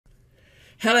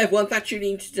Hello everyone, back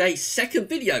tuning in to today's second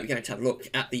video. We're going to have a look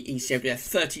at the ECMWF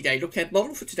 30-day look-ahead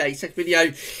model for today's second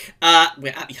video.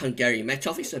 We're at the Hungarian Met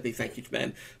Office, so a big thank you to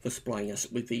them for supplying us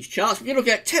with these charts. We're going to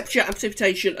look at temperature and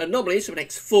precipitation anomalies for the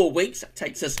next 4 weeks. That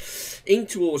takes us in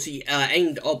towards the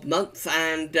end of the month,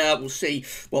 and we'll see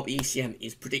what the ECM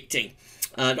is predicting.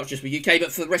 Not just for the UK,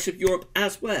 but for the rest of Europe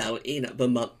as well in the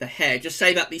month ahead. Just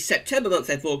say that the September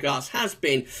month-end forecast has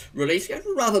been released. It's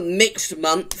a rather mixed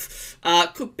month.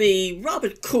 Could be rather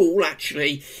cool,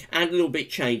 actually, and a little bit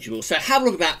changeable. So have a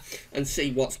look at that and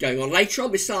see what's going on. Later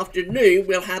on this afternoon,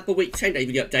 we'll have the week 10-day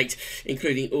video update,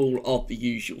 including all of the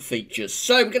usual features.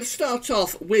 So we're going to start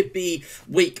off with the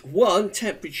week 1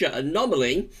 temperature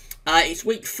anomaly. It's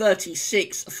week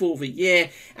 36 for the year,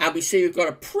 and we see we've got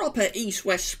a proper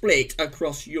east-west split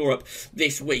across Europe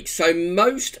this week. So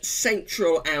most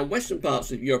central and western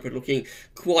parts of Europe are looking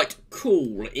quite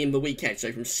cool in the weekend.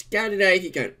 So from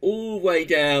Scandinavia going all the way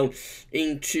down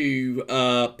into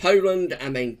Poland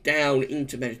and then down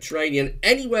into Mediterranean.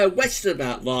 Anywhere west of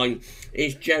that line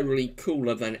is generally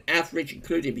cooler than average,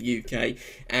 including the UK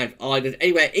and Ireland.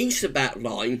 Anywhere east of that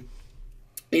line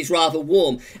is rather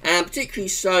warm, and particularly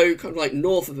so kind of like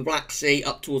north of the Black Sea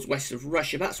up towards west of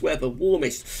Russia. That's where the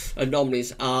warmest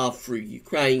anomalies are through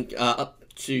Ukraine, up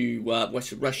to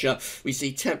west of Russia. We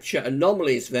see temperature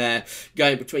anomalies there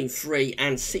going between 3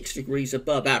 and 6 degrees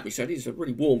above average. So it is a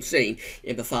really warm scene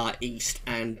in the far east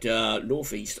and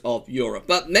northeast of Europe.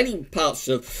 But many parts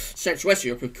of central west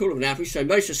Europe are cooler than average. So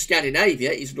most of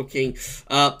Scandinavia is looking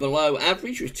below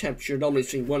average, with temperature anomalies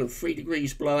between 1 and 3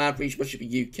 degrees below average. Much of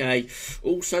the UK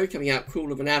also coming out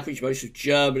cooler than average. Most of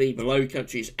Germany, the Low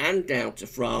Countries, and down to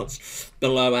France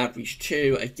below average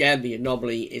too. Again, the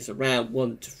anomaly is around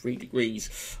 1 to 3 degrees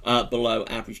below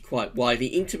average quite widely.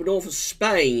 Into the north of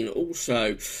Spain,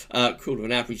 also cooler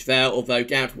than average there, although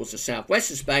down towards the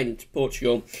southwest of Spain into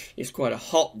Portugal, it's quite a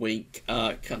hot week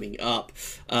coming up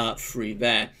through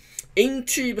there.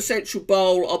 Into the central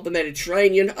bowl of the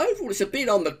Mediterranean. Overall, it's a bit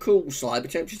on the cool side. The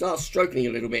temperatures are struggling a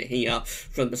little bit here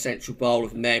from the central bowl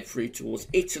of the Med through towards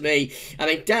Italy. And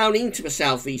then down into the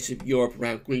southeast of Europe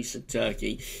around Greece and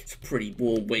Turkey. It's a pretty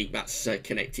warm week. That's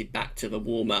connected back to the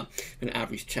warmer than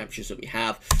average temperatures that we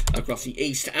have across the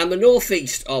east and the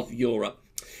northeast of Europe.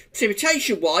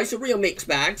 Precipitation-wise, a real mixed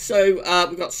bag. So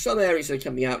we've got some areas that are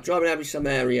coming out dry than average, some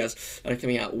areas that are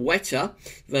coming out wetter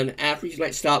than average.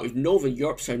 Let's start with Northern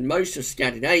Europe. So most of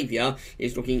Scandinavia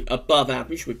is looking above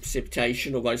average with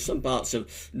precipitation, although some parts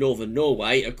of northern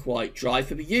Norway are quite dry.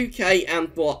 For the UK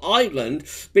and for Ireland,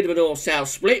 bit of a north-south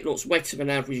split. Looks wetter than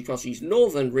average across these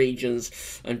northern regions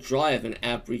and drier than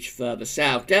average further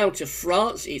south. Down to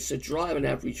France, it's a drier than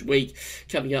average week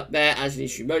coming up there, as it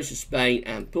is for most of Spain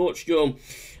and Portugal.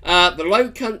 The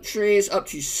Low Countries up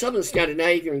to southern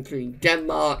Scandinavia, including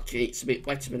Denmark, it's a bit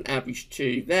wetter than average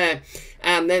too there.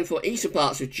 And then for eastern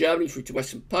parts of Germany through to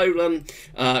western Poland,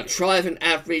 drier than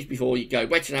average before you go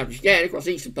wetter than average again across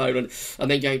eastern Poland, and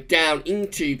then go down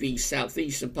into the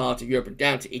southeastern part of Europe and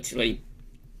down to Italy.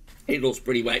 It looks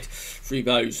pretty wet through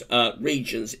those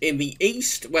regions. In the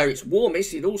east, where it's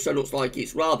warmest, it also looks like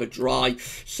it's rather dry.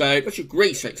 So much of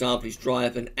Greece, for example, is drier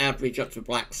than average, up to the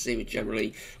Black Sea,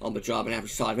 generally on the drier than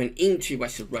average side. And into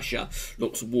west of Russia,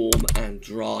 looks warm and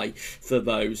dry for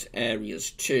those areas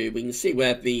too. We can see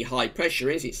where the high pressure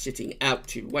is. It's sitting out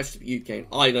to the west of the UK and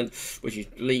Ireland, which is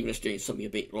leaving us doing something a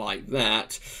bit like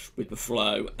that with the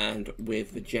flow and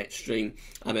with the jet stream.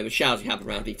 And then the showers we have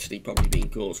around Italy probably being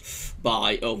caused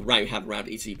by, or the rain we have around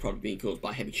Italy probably being caused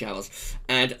by heavy showers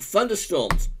and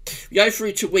thunderstorms. We go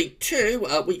through to week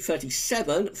 2, week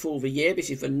 37 for the year. This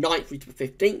is the 9th through to the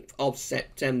 15th of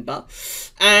September.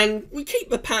 And we keep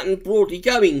the pattern broadly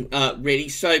going, really.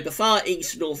 So the far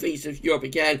east, northeast of Europe,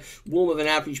 again, warmer than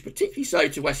average, particularly so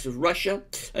to west of Russia.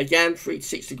 Again, 3 to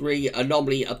 6 degree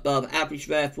anomaly above average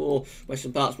there for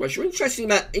western parts of Russia.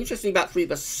 Interesting about through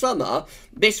the summer,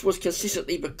 this was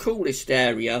consistently the coolest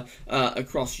area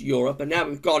across Europe. And now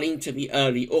we've gone into the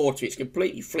early autumn. It's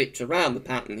completely flipped around the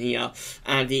pattern here,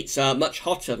 and it's much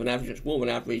hotter than average, much warmer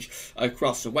than average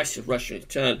across the west of Russia. It's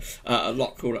turned a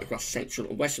lot cooler across central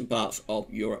and western parts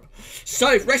of Europe.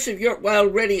 So the rest of Europe, well,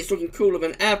 really it's looking cooler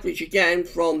than average again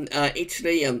from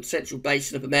Italy and central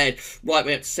basin of the Med right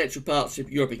way up to central parts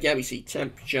of Europe. Again, we see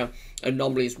temperature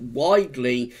anomalies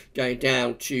widely going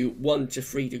down to 1 to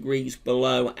 3 degrees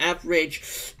below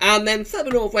average. And then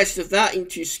further northwest of that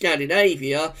into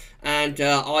Scandinavia and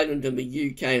Ireland and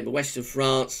the UK and the west of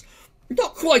France.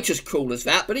 Not quite as cool as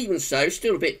that, but even so,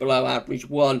 still a bit below average,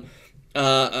 1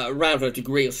 around a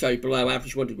degree or so below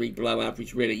average, 1 degree below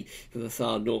average really for the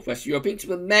far northwest Europe. Into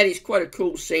the Med, it's quite a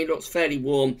cool scene, looks fairly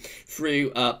warm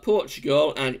through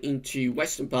Portugal and into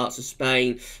western parts of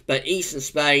Spain, but eastern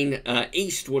Spain,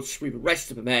 eastwards through the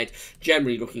rest of the Med,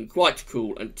 generally looking quite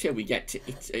cool until we get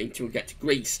to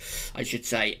Greece, I should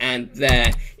say, and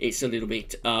there it's a little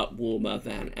bit warmer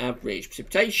than average.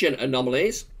 Precipitation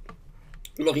anomalies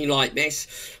looking like this.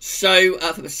 So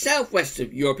for the southwest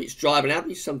of Europe, it's dry on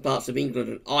average. Some parts of England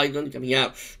and Ireland coming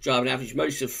out dry on average.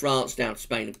 Most of France down to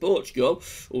Spain and Portugal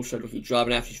also looking dry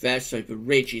on average there. So the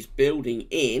ridge is building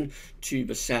in to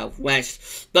the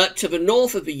southwest. But to the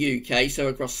north of the UK, so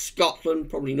across Scotland,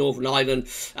 probably Northern Ireland,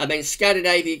 and then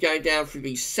Scandinavia going down through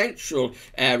these central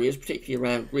areas, particularly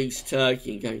around Greece,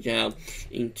 Turkey, and going down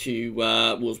into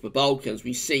towards the Balkans.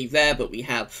 We see there, but we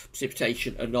have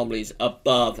precipitation anomalies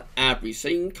above average. So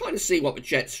you can kind of see what the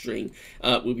jet stream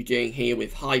will be doing here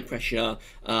with high pressure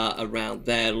around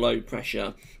there, low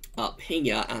pressure up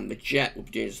here, and the jet will be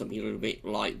doing something a little bit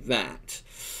like that.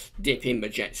 Dip in the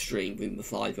jet stream within the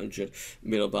 500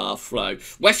 millibar flow.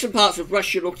 Western parts of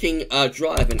Russia looking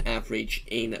drier than average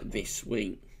in this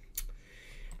week.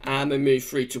 And we move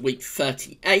through to week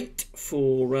 38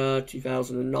 for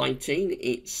 2019.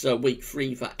 It's week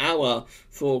 3 for our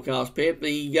forecast period.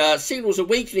 The signals are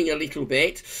weakening a little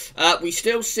bit. We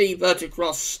still see that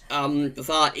across the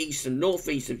far east and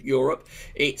northeast of Europe.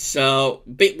 It's a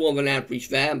bit warmer than average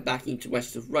there and back into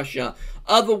west of Russia.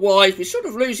 Otherwise, we're sort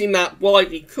of losing that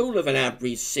widely cooler than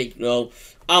average signal.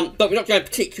 But we're not going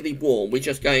particularly warm. We're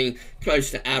just going close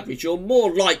to average, or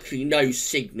more likely no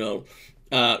signal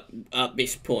at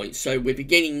this point. So we're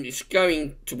beginning, it's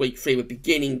going to week 3,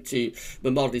 the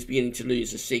model is beginning to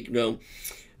lose a signal.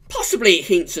 Possibly it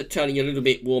hints at turning a little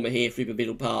bit warmer here through the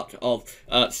middle part of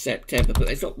September, but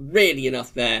there's not really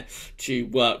enough there to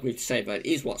work with to say that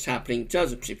is what's happening. In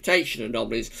terms of precipitation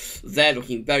anomalies, they're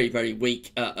looking very, very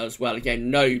weak as well.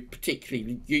 Again, no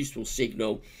particularly useful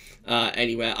signal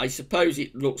anywhere. I suppose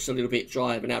it looks a little bit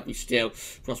drier than average still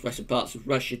across western parts of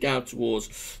Russia down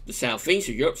towards the southeast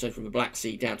of Europe, so from the Black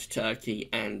Sea down to Turkey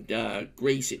and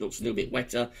Greece. It looks a little bit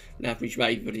wetter than average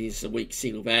maybe, but it is a weak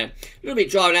signal there. A little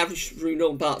bit drier than average through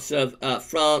northern parts of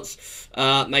France,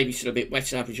 maybe still a bit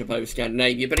wetter than average up over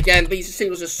Scandinavia, but again these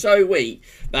signals are so weak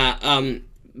that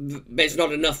there's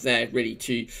not enough there really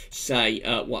to say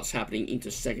what's happening into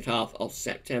the second half of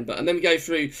September. And then we go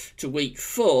through to week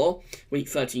 4, week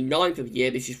 39 of the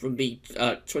year. This is from the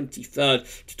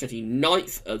 23rd to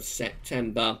 29th of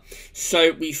September.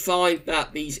 So we find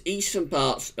that these eastern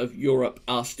parts of Europe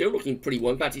are still looking pretty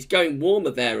warm. In fact, it's going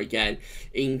warmer there again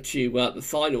into the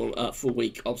final full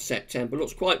week of September.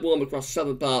 Looks quite warm across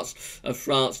southern parts of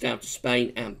France down to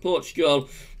Spain and Portugal.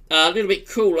 A little bit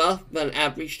cooler than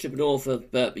average to the north of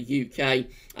the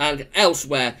UK, and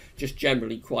elsewhere just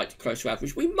generally quite close to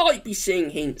average. We might be seeing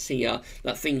hints here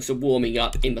that things are warming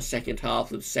up in the second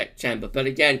half of September, but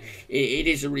again it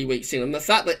is a really weak signal. And the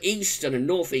fact that eastern and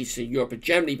northeastern Europe are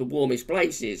generally the warmest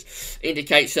places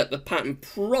indicates that the pattern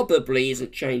probably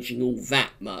isn't changing all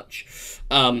that much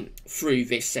through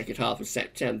this second half of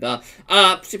September.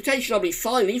 Precipitation will be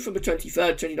finally from the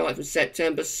 23rd, 29th of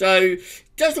September, so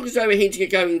does look as though we're hinting at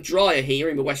going drier here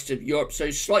in the west of Europe, so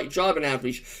slightly drier than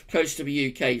average, close to the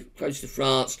UK, close to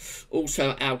France,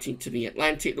 also out into the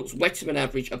Atlantic. Looks wetter than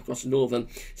average up across northern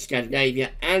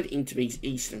Scandinavia and into these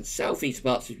east and southeast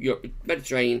parts of Europe.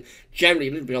 Mediterranean generally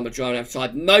a little bit on the dry and average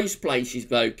side. Most places,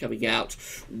 though, coming out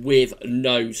with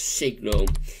no signal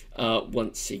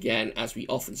once again, as we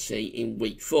often see in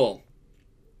week 4.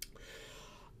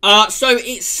 So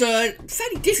it's a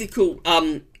fairly difficult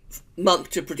month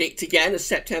to predict again, as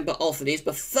September often is.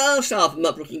 The first half of the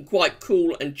month looking quite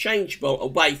cool and changeable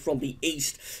away from the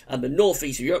east and the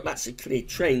northeast of Europe. That's a clear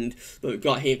trend that we've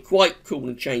got here, quite cool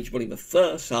and changeable in the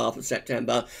first half of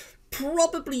September.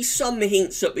 Probably some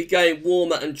hints that we're going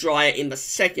warmer and drier in the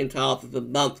second half of the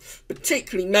month,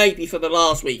 particularly maybe for the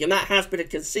last week, and that has been a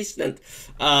consistent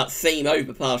theme over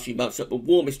the past few months, that the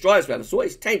warmest, driest weather has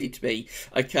always tended to be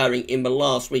occurring in the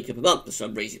last week of the month for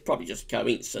some reason. It's probably just a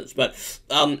coincidence, but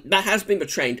that has been the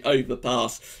trend over the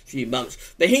past few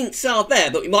months. The hints are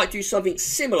there, but we might do something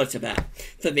similar to that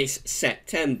for this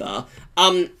September.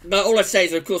 But all I say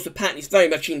is, of course, the pattern is very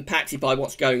much impacted by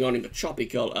what's going on in the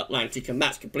tropical Atlantic, and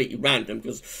that's completely random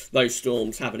because those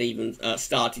storms haven't even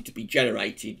started to be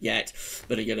generated yet,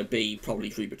 but are going to be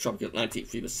probably through the tropical Atlantic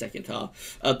through the second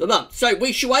half of the month. So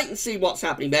we should wait and see what's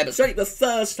happening there, but certainly the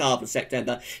first half of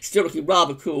September still looking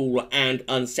rather cool and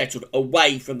unsettled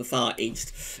away from the far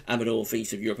east and the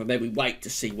northeast of Europe, and then we wait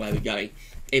to see where we're going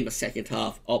in the second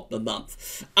half of the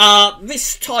month.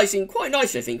 This ties in quite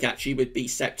nicely, I think, actually, with the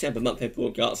September month-end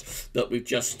broadcast that we've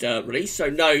just released. So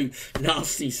no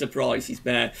nasty surprises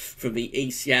there from the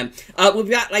ECM. We'll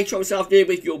be back later on this afternoon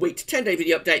with your week to 10-day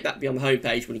video update. That'll be on the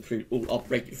homepage. We'll include all of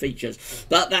regular features.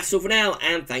 But that's all for now,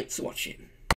 and thanks for watching.